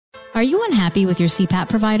Are you unhappy with your CPAP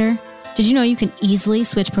provider? Did you know you can easily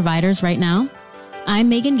switch providers right now? I'm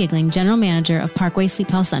Megan Gigling, General Manager of Parkway Sleep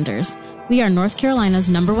Health Centers. We are North Carolina's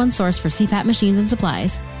 #1 source for CPAP machines and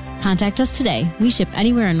supplies. Contact us today. We ship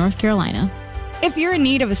anywhere in North Carolina. If you're in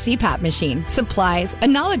need of a CPAP machine, supplies, a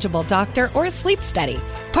knowledgeable doctor, or a sleep study,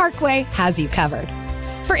 Parkway has you covered.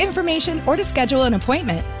 For information or to schedule an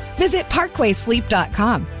appointment, visit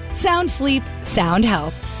parkwaysleep.com. Sound sleep, sound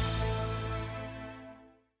health.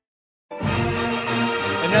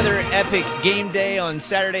 Another epic game day on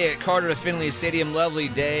Saturday at Carter-Finley Stadium. Lovely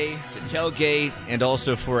day to tailgate and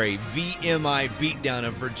also for a VMI beatdown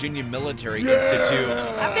of Virginia Military Institute.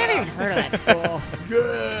 I've never even heard of that school.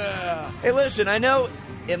 Yeah. Hey, listen, I know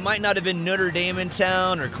it might not have been Notre Dame in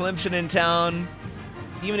town or Clemson in town.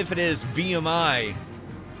 Even if it is VMI,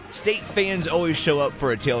 state fans always show up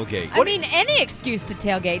for a tailgate. I mean, any excuse to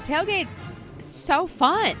tailgate. Tailgate's so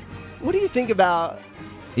fun. What do you think about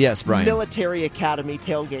military academy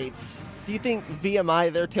tailgates? Do you think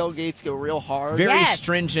VMI, their tailgates go real hard? Very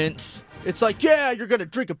stringent. It's like, yeah, you're going to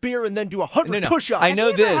drink a beer and then do 100 push-ups. I know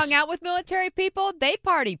Have you ever this. hung out with military people? They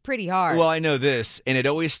party pretty hard. Well, I know this, and it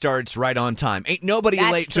always starts right on time. Ain't nobody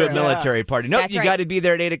That's late true. to a military party. Nope, That's you right. got to be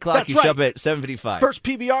there at 8 o'clock. That's You right. show up at 7:55. First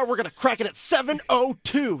PBR, we're going to crack it at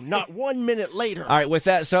 7:02, not 1 minute later. All right, with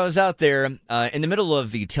that, so I was out there in the middle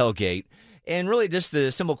of the tailgate, and really just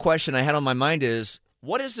the simple question I had on my mind is,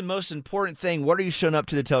 what is the most important thing? What are you showing up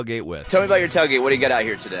to the tailgate with? Tell me about your tailgate. What do you got out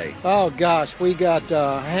here today? Oh, gosh. We got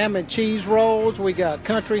ham and cheese rolls. We got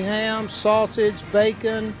country ham, sausage,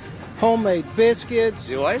 bacon, homemade biscuits.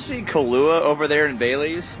 Do I see Kahlua over there in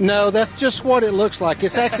Bailey's? No, that's just what it looks like.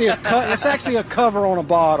 It's actually a cover on a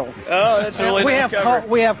bottle. Oh, that's really we nice have cover.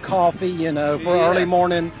 we have coffee, for early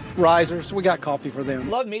morning risers. We got coffee for them.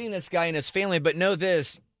 Love meeting this guy and his family, but know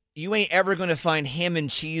this. You ain't ever going to find ham and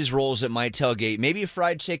cheese rolls at my tailgate. Maybe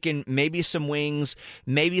fried chicken, maybe some wings,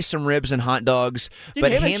 maybe some ribs and hot dogs. Dude,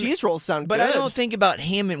 but ham and cheese rolls sound But good. I don't think about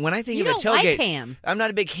ham. And when I think You of a don't tailgate, like ham. I'm not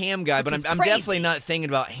a big ham guy, but Which is I'm crazy. definitely not thinking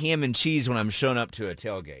about ham and cheese when I'm showing up to a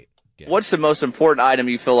tailgate. What's the most important item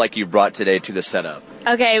you feel like you brought today to the setup?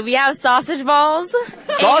 Okay, we have sausage balls.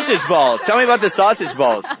 Sausage balls. Tell me about the sausage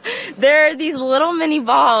balls. They're these little mini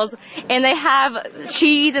balls, and they have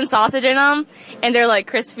cheese and sausage in them, and they're like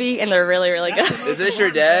crispy, and they're really, really good. Is this your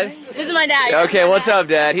dad? This is my dad. Okay, what's up,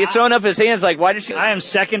 Dad? He's throwing up his hands like, why did she... I am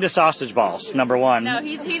second to sausage balls, number one. No,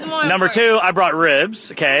 he's more Number important. two, I brought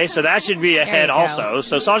ribs, okay, so that should be ahead you go. also.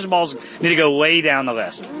 So sausage balls need to go way down the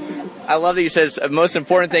list. I love that he says, the most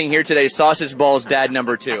important thing here today, sausage balls, Dad,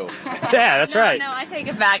 number two. Yeah, that's right. No, I take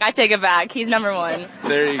it back. He's number one.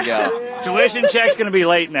 There you go. Tuition check's going to be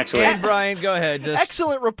late next week. And Brian, go ahead.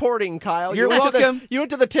 Excellent reporting, Kyle. You're welcome. You went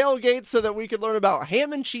to the tailgate so that we could learn about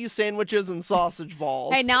ham and cheese sandwiches and sausage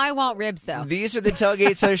balls. Hey, now I want ribs, though. These are the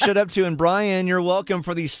tailgates I showed up to, and Brian, you're welcome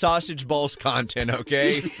for the sausage balls content,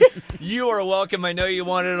 okay? You are welcome. I know you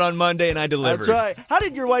wanted it on Monday, and I delivered. That's right. How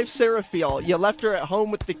did your wife Sarah feel? You left her at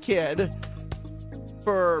home with the kid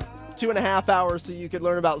for 2.5 hours so you could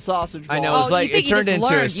learn about sausage balls. I know. It was you like think it you turned just into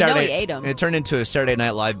learned. a Saturday. You know he ate 'em. It turned into a Saturday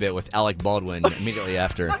Night Live bit with Alec Baldwin immediately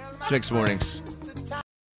after. Six mornings.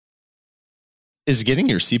 Is getting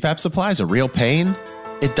your CPAP supplies a real pain?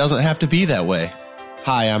 It doesn't have to be that way.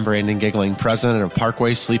 Hi, I'm Brandon Giggling, president of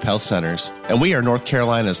Parkway Sleep Health Centers, and we are North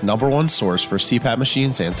Carolina's #1 source for CPAP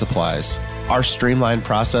machines and supplies. Our streamlined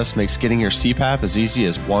process makes getting your CPAP as easy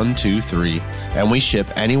as 1, 2, 3, and we ship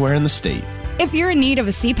anywhere in the state. If you're in need of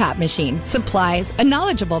a CPAP machine, supplies, a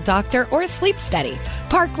knowledgeable doctor, or a sleep study,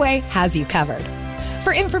 Parkway has you covered.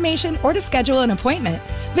 For information or to schedule an appointment,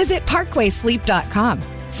 visit parkwaysleep.com.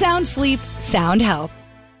 Sound sleep, sound health.